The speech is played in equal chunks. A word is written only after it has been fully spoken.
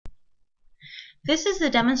This is a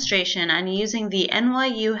demonstration on using the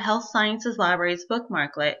NYU Health Sciences Library's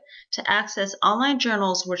Bookmarklet to access online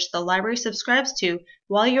journals which the library subscribes to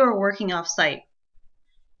while you are working off-site.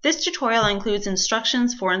 This tutorial includes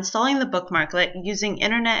instructions for installing the Bookmarklet using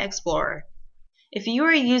Internet Explorer. If you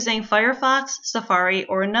are using Firefox, Safari,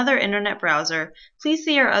 or another internet browser, please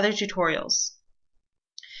see our other tutorials.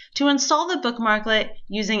 To install the Bookmarklet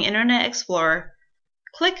using Internet Explorer,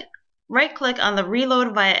 right-click on the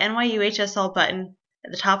Reload via NYUHSL button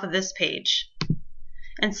at the top of this page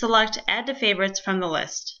and select Add to Favorites from the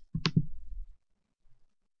list.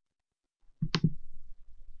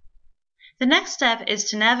 The next step is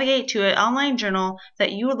to navigate to an online journal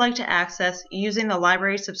that you would like to access using the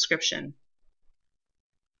library subscription.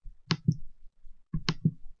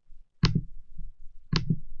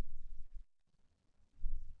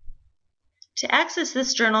 To access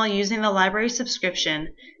this journal using the library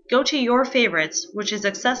subscription, go to Your Favorites, which is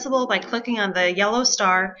accessible by clicking on the yellow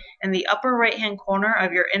star in the upper right-hand corner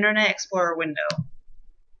of your Internet Explorer window,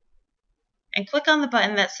 and click on the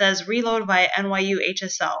button that says Reload via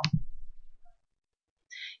NYUHSL.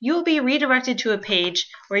 You will be redirected to a page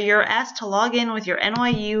where you are asked to log in with your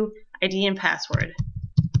NYU ID and password.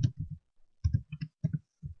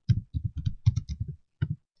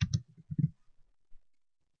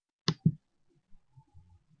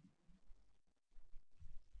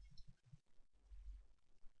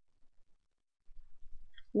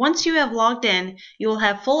 Once you have logged in, you will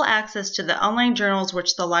have full access to the online journals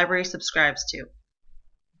which the library subscribes to.